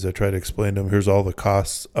agencies, I try to explain to them, here's all the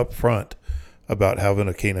costs up front about having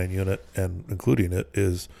a canine unit, and including it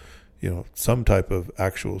is, some type of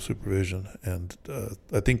actual supervision. And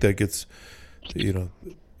I think that gets,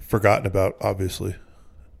 forgotten about, obviously.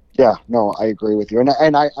 Yeah, no, I agree with you.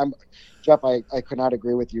 And I'm Jeff, I could not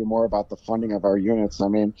agree with you more about the funding of our units. I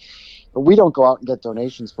mean, we don't go out and get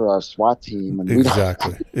donations for our SWAT team. And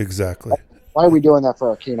Exactly. Why are we doing that for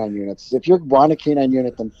our canine units? If you want a canine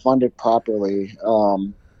unit, then fund it properly.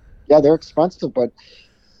 Yeah, they're expensive, but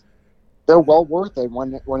they're well worth it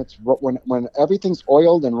when everything's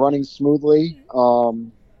oiled and running smoothly.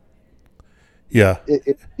 Yeah,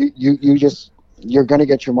 you're going to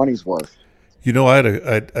get your money's worth.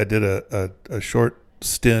 I did a short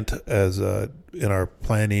stint as in our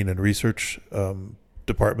planning and research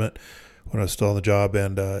department when I was still on the job,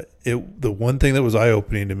 and the one thing that was eye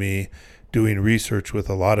opening to me, doing research with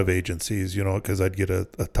a lot of agencies, because I'd get a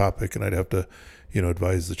topic and I'd have to,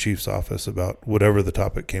 advise the chief's office about whatever the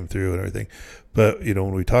topic came through and everything. But,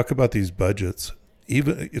 when we talk about these budgets,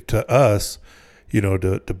 even to us,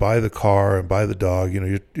 to buy the car and buy the dog,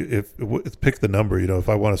 if pick the number, if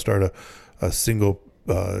I want to start a single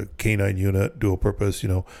canine unit, dual purpose,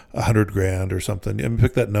 $100,000 or something, and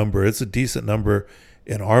pick that number, it's a decent number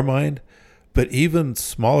in our mind. But even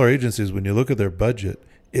smaller agencies, when you look at their budget,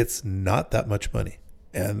 it's not that much money,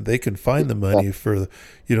 and they can find the money for,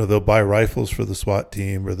 they'll buy rifles for the SWAT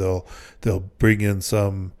team, or they'll bring in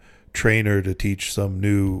some trainer to teach some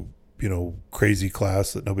new, crazy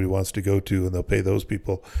class that nobody wants to go to, and they'll pay those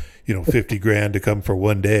people, $50,000 to come for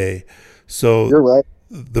one day. So you're right.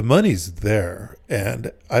 The money's there,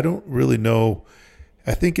 and I don't really know.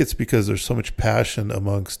 I think it's because there's so much passion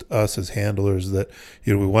amongst us as handlers that,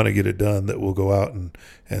 we want to get it done, that we'll go out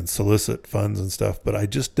and solicit funds and stuff. But I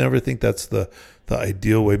just never think that's the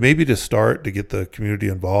ideal way. Maybe to start, to get the community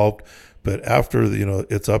involved, but after,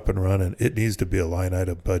 it's up and running, it needs to be a line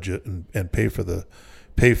item budget and pay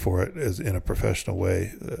for it as in a professional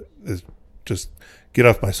way. Is just get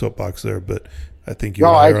off my soapbox there, but I think you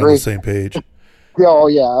and I are on the same page. Oh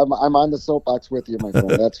yeah, I'm on the soapbox with you, my friend.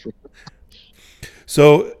 That's for sure.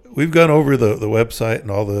 So we've gone over the website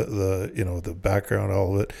and all the background,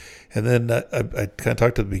 all of it. And then I kind of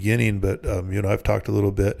talked at the beginning, but, I've talked a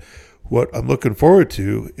little bit. what I'm looking forward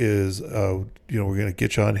to is, we're going to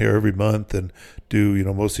get you on here every month and do,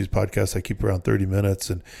 most of these podcasts I keep around 30 minutes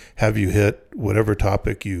and have you hit whatever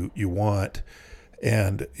topic you want.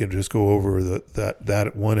 And just go over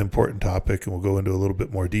that one important topic, and we'll go into a little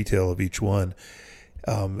bit more detail of each one.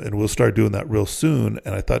 And we'll start doing that real soon.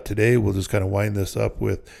 And I thought today we'll just kind of wind this up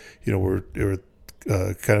with, we're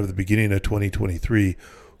kind of the beginning of 2023.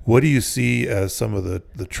 What do you see as some of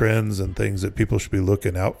the trends and things that people should be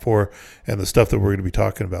looking out for, and the stuff that we're going to be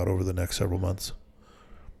talking about over the next several months?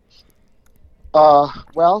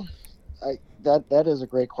 Well, that is a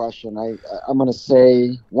great question. I'm going to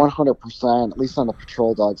say 100%, at least on the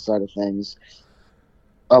patrol dog side of things.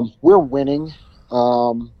 We're winning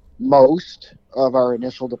most of our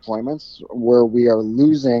initial deployments. Where we are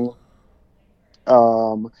losing,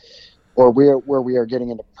 or where we are getting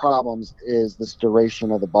into problems, is this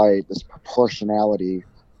duration of the bite, this proportionality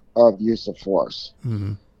of use of force.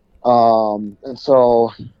 Mm-hmm. And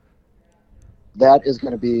so that is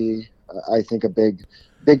going to be, I think, a big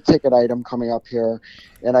ticket item coming up here.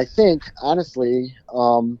 And I think, honestly,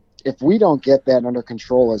 if we don't get that under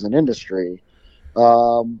control as an industry,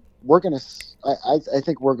 I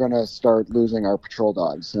think we're going to start losing our patrol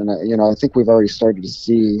dogs. And, I think we've already started to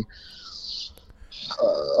see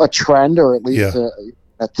a trend, or at least an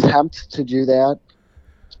attempt to do that.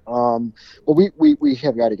 But we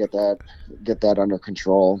have got to get that under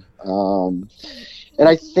control. And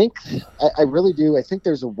I think, I really do, I think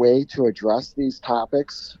there's a way to address these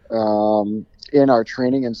topics in our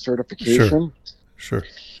training and certification. Sure.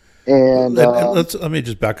 And let me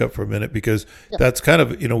just back up for a minute, because that's kind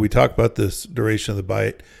of, we talk about this duration of the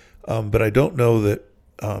bite, but I don't know that,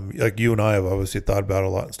 like you and I have obviously thought about a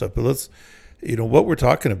lot and stuff, but what we're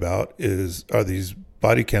talking about are these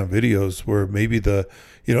body cam videos where maybe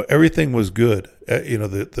everything was good.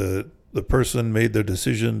 The person made their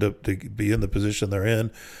decision to be in the position they're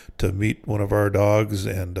in to meet one of our dogs,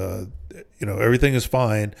 and everything is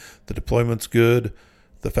fine. The deployment's good.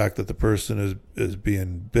 The fact that the person is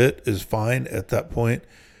being bit is fine at that point,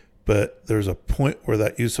 but there's a point where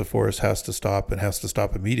that use of force has to stop, and has to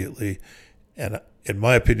stop immediately. And in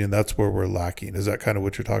my opinion, that's where we're lacking. Is that kind of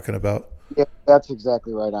what you're talking about? Yeah, that's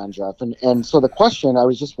exactly right on, Jeff. And so the question, I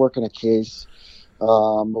was just working a case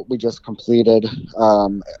we just completed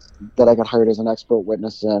that I got hired as an expert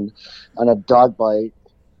witness in, on a dog bite.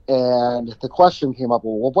 And the question came up,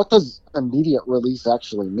 well, what does immediate release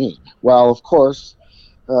actually mean? Well, of course,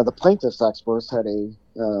 the plaintiff's experts had a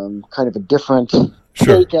kind of a different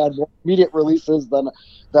take on immediate releases than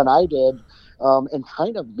I did. And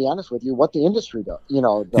kind of, to be honest with you, what the industry does.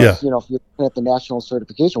 If you're looking at the national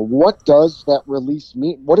certification, what does that release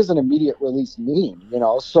mean? What does an immediate release mean?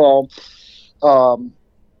 So, and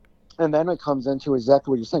then it comes into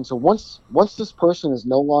exactly what you're saying. So once this person is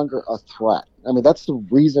no longer a threat, I mean, that's the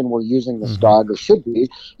reason we're using this dog, or should be,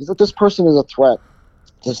 is that this person is a threat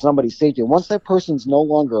to somebody's safety. And once that person's no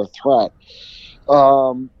longer a threat,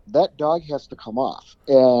 that dog has to come off.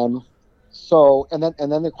 And so, and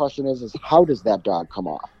then the question is how does that dog come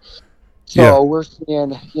off? So we're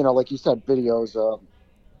seeing, like you said, videos of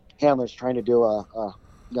handlers trying to do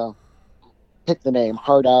pick the name,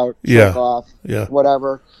 hard out, choke off,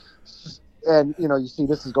 whatever. And, you see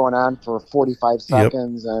this is going on for 45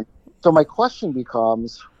 seconds. And so my question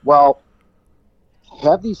becomes, well,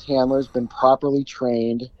 have these handlers been properly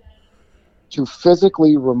trained to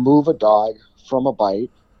physically remove a dog from a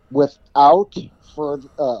bite without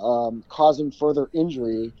causing further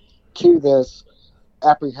injury to this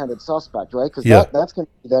apprehended suspect, right? Because that's going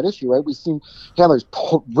to be that issue, right? We've seen handlers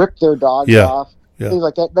rip their dogs off, things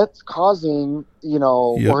like that. That's causing,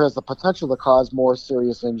 or has the potential to cause more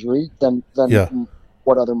serious injury than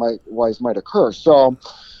what otherwise might occur. So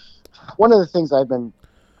one of the things I've been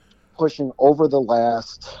pushing over the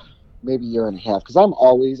last maybe year and a half, because I'm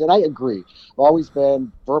always, and I agree, I've always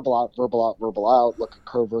been verbal out. Look at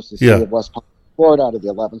Kerr versus City of West Palm, Florida, out of the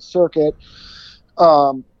 11th Circuit.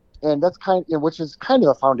 And that's which is kind of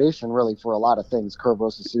the foundation really for a lot of things, Kerr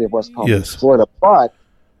versus City of West Palm Beach, Florida.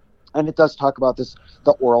 And it does talk about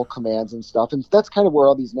the oral commands and stuff. And that's kind of where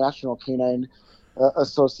all these national canine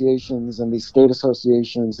associations and these state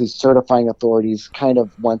associations, these certifying authorities kind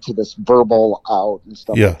of went to this verbal out and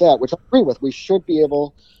stuff like that, which I agree with. We should be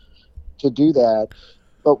able to do that.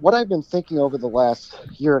 But what I've been thinking over the last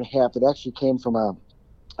year and a half, it actually came from a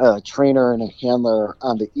trainer and a handler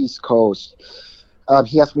on the East Coast.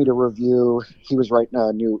 He asked me to review, he was writing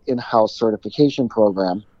a new in-house certification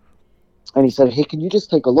program. And he said, hey, can you just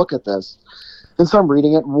take a look at this? And so I'm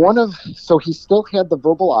reading it. So he still had the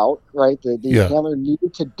verbal out, right? The handler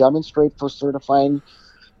needed to demonstrate for certifying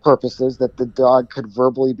purposes that the dog could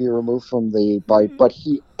verbally be removed from the bite, but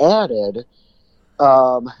he added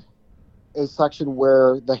a section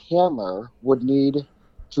where the handler would need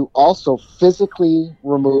to also physically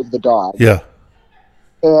remove the dog. Yeah.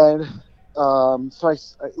 And so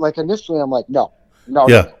like initially I'm like, no.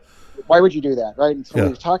 Why would you do that, right? And so we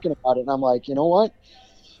were talking about it, and I'm like, you know what?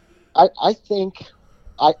 I think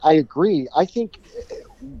I agree. I think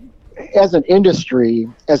as an industry,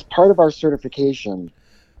 as part of our certification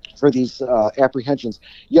for these apprehensions,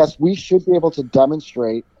 yes, we should be able to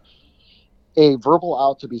demonstrate a verbal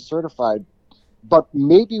out to be certified, but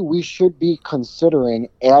maybe we should be considering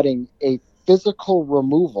adding a physical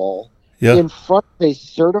removal in front of a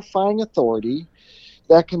certifying authority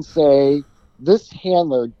that can say, this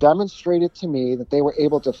handler demonstrated to me that they were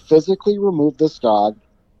able to physically remove this dog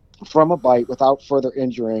from a bite without further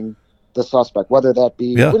injuring the suspect, whether that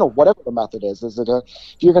be, whatever the method is. Is it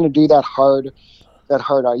if you're going to do that hard,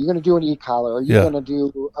 are you going to do an e-collar? Are you going to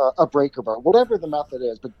do a breaker bar? Whatever the method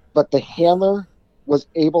is, but the handler was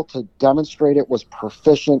able to demonstrate it, was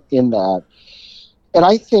proficient in that. And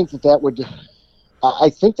I think that would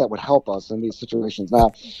help us in these situations.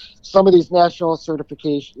 Now, some of these national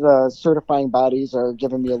certifying bodies are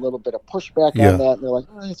giving me a little bit of pushback on that. And they're like,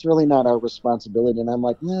 it's really not our responsibility. And I'm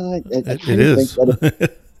like, no, I it is. Think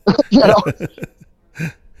that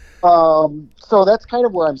so that's kind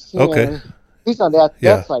of where I'm seeing, at least on that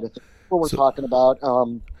side of things, what we're talking about.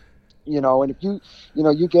 And if you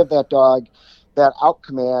give that dog that out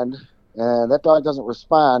command, and that dog doesn't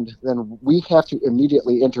respond, then we have to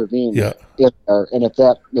immediately intervene. And if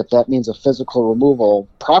that means a physical removal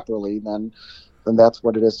properly, then that's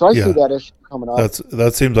what it is. So I see that issue coming up.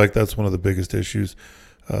 That seems like that's one of the biggest issues,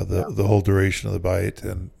 the whole duration of the bite,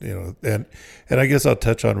 and I guess I'll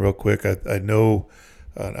touch on real quick. I know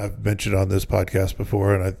I've mentioned on this podcast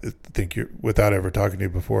before, and I think without ever talking to you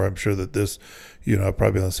before, I'm sure that this,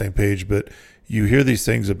 probably on the same page. But you hear these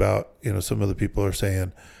things about, some of the people are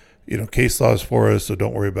saying, case law is for us, so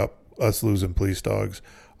don't worry about us losing police dogs.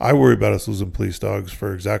 I worry about us losing police dogs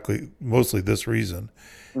for mostly this reason.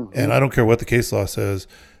 Mm-hmm. And I don't care what the case law says,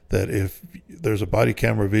 that if there's a body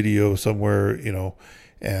camera video somewhere,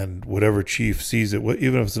 and whatever chief sees it,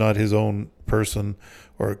 even if it's not his own person,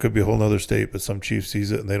 or it could be a whole nother state, but some chief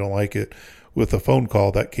sees it and they don't like it, with a phone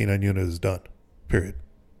call, that canine unit is done, period.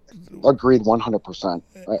 Agreed 100%.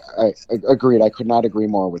 I agreed. I could not agree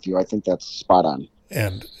more with you. I think that's spot on.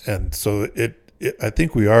 And so I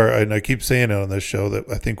think we are, and I keep saying it on this show, that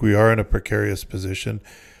I think we are in a precarious position.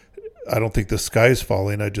 I don't think the sky's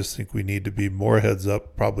falling. I just think we need to be more heads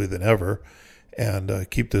up probably than ever, and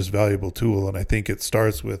keep this valuable tool. And I think it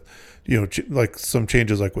starts with, like some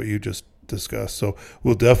changes like what you just discussed. So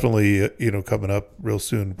we'll definitely, coming up real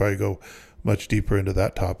soon, probably go much deeper into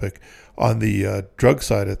that topic. On the drug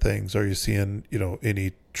side of things, are you seeing,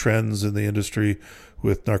 any trends in the industry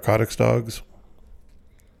with narcotics dogs?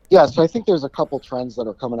 Yeah, so I think there's a couple trends that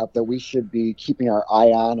are coming up that we should be keeping our eye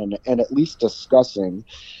on and at least discussing.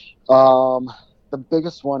 The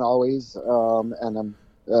biggest one always,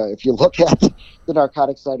 if you look at the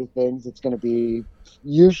narcotic side of things, it's going to be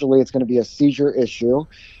a seizure issue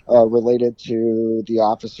related to the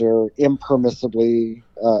officer impermissibly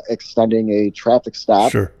extending a traffic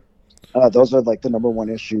stop. Sure. Those are like the number one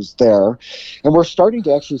issues there. And we're starting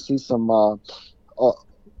to actually see some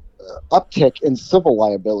uptick in civil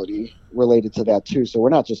liability related to that too. So we're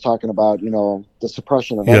not just talking about, the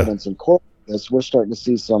suppression of evidence in court. We're starting to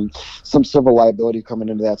see some civil liability coming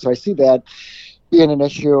into that. So I see that being an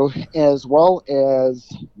issue, as well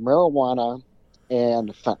as marijuana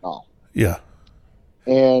and fentanyl. Yeah.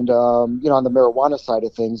 And, on the marijuana side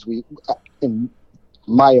of things, in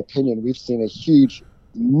my opinion, we've seen a huge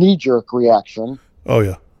knee-jerk reaction. Oh,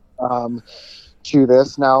 yeah. To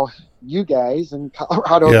this. Now, you guys in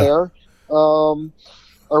Colorado there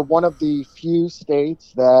are one of the few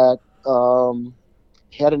states that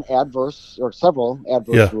had several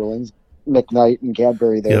adverse rulings. McKnight and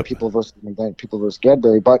Gadberry there, People versus McKnight, People versus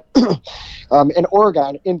Gadberry. But and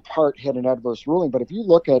Oregon, in part, had an adverse ruling. But if you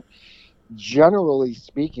look at, generally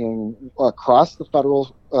speaking, across the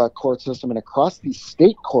federal court system and across the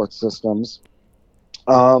state court systems,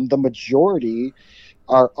 the majority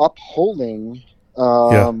are upholding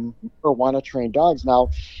marijuana trained dogs.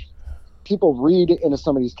 Now, people read into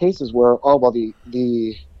some of these cases where,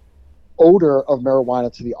 the odor of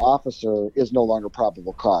marijuana to the officer is no longer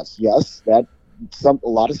probable cause. Yes, a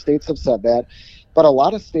lot of states have said that, but a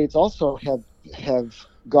lot of states also have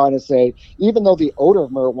gone to say, even though the odor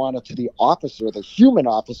of marijuana to the officer, the human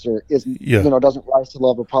officer, doesn't rise to the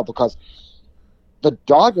level of probable cause, the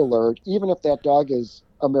dog alert, even if that dog is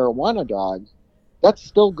a marijuana dog, that's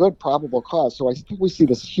still good probable cause. So I think we see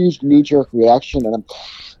this huge knee-jerk reaction, and I'm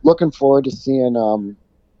looking forward to seeing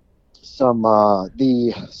some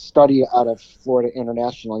the study out of Florida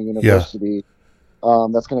International Yeah. University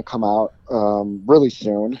that's going to come out really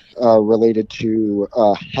soon related to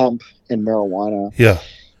hemp and marijuana Yeah.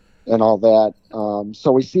 and all that.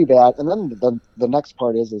 So we see that, and then the next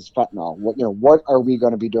part is fentanyl. What are we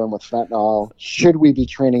going to be doing with fentanyl? Should we be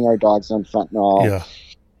training our dogs on fentanyl? Yeah.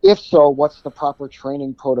 If so, what's the proper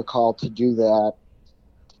training protocol to do that?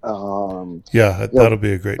 Yeah. You know, That'll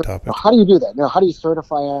be a great topic. how do you do that? How do you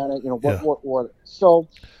certify on it? Yeah. What? So,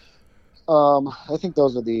 I think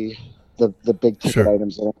those are the big ticket Sure.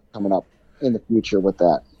 items that are coming up in the future with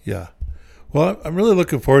that. Yeah. Well, I'm really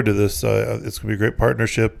looking forward to this. It's going to be a great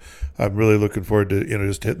partnership. I'm really looking forward to,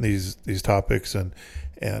 just hitting these topics and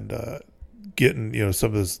getting, some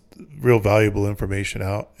of this real valuable information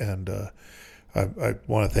out. And I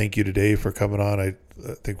want to thank you today for coming on. I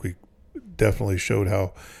think we definitely showed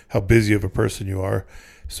how busy of a person you are.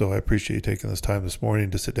 So I appreciate you taking this time this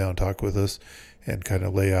morning to sit down and talk with us and kind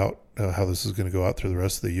of lay out how this is going to go out through the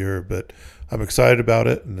rest of the year. But I'm excited about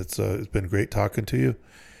it, and it's been great talking to you.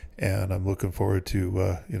 And I'm looking forward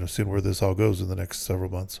to seeing where this all goes in the next several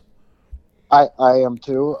months. I am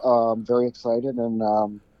too. Very excited,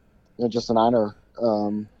 and just an honor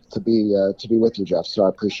to be with you, Jeff. So I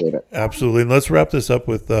appreciate it. Absolutely. And let's wrap this up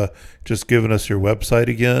with just giving us your website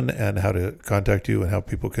again and how to contact you and how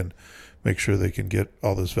people can make sure they can get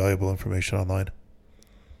all this valuable information online.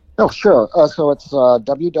 Oh, sure. So it's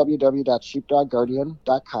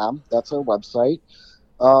www.sheepdogguardian.com. That's our website.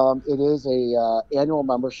 It is a annual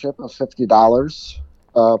membership of $50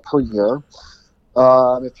 per year.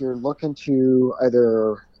 If you're looking to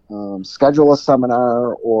either schedule a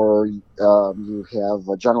seminar or you have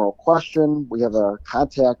a general question, we have a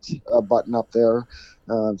contact button up there.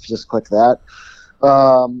 If you just click that.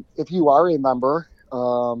 If you are a member,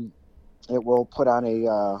 it will put on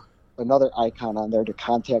another icon on there to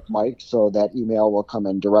contact Mike, so that email will come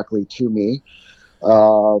in directly to me.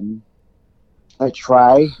 I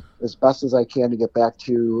try as best as I can to get back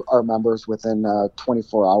to our members within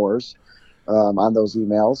 24 hours on those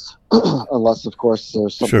emails, unless, of course,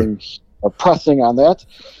 there's something pressing on that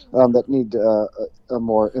that need a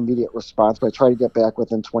more immediate response. But I try to get back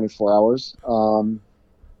within 24 hours.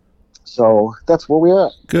 So that's where we're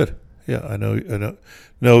at. Good. Yeah, I know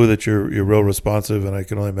that you're real responsive, and I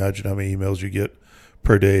can only imagine how many emails you get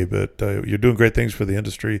per day. But you're doing great things for the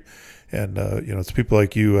industry, and it's people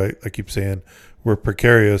like you. I keep saying we're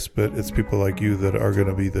precarious, but it's people like you that are going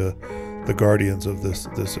to be the guardians of this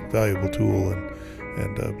valuable tool, and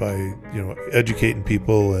by educating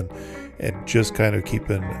people and just kind of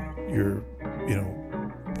keeping your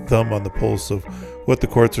thumb on the pulse of what the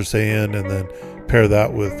courts are saying, and then pair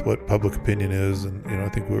that with what public opinion is, and I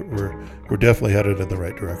think we're definitely headed in the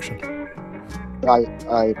right direction.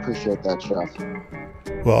 I appreciate that, Jeff.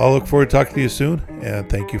 Well, I'll look forward to talking to you soon, and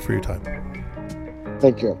thank you for your time.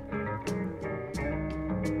 Thank you.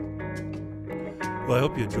 Well, I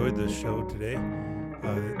hope you enjoyed this show today.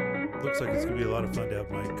 It looks like it's going to be a lot of fun to have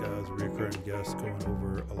Mike as a recurring guest going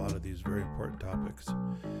over a lot of these very important topics.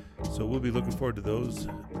 So we'll be looking forward to those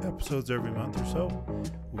episodes every month or so.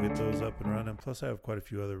 We'll get those up and running. Plus, I have quite a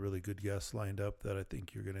few other really good guests lined up that I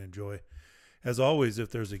think you're going to enjoy. As always, if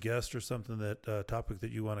there's a guest or something topic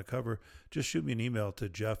that you want to cover, just shoot me an email to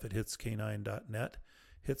jeff@hitscanine.net.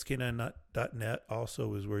 Hitscanine.net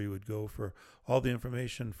also is where you would go for all the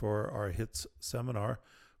information for our HITS seminar,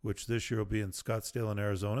 which this year will be in Scottsdale in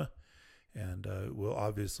Arizona. And will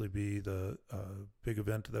obviously be the big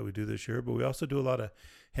event that we do this year. But we also do a lot of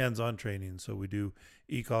hands-on training. So we do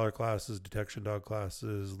e-collar classes, detection dog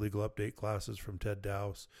classes, legal update classes from Ted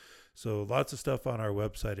Dowse. So lots of stuff on our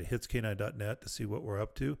website at hitscanine.net to see what we're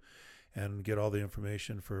up to and get all the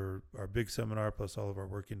information for our big seminar plus all of our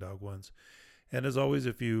working dog ones. And as always,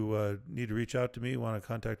 if you need to reach out to me, want to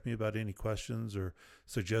contact me about any questions or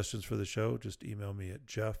suggestions for the show, just email me at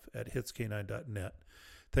jeff@hitscanine.net.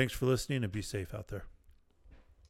 Thanks for listening, and be safe out there.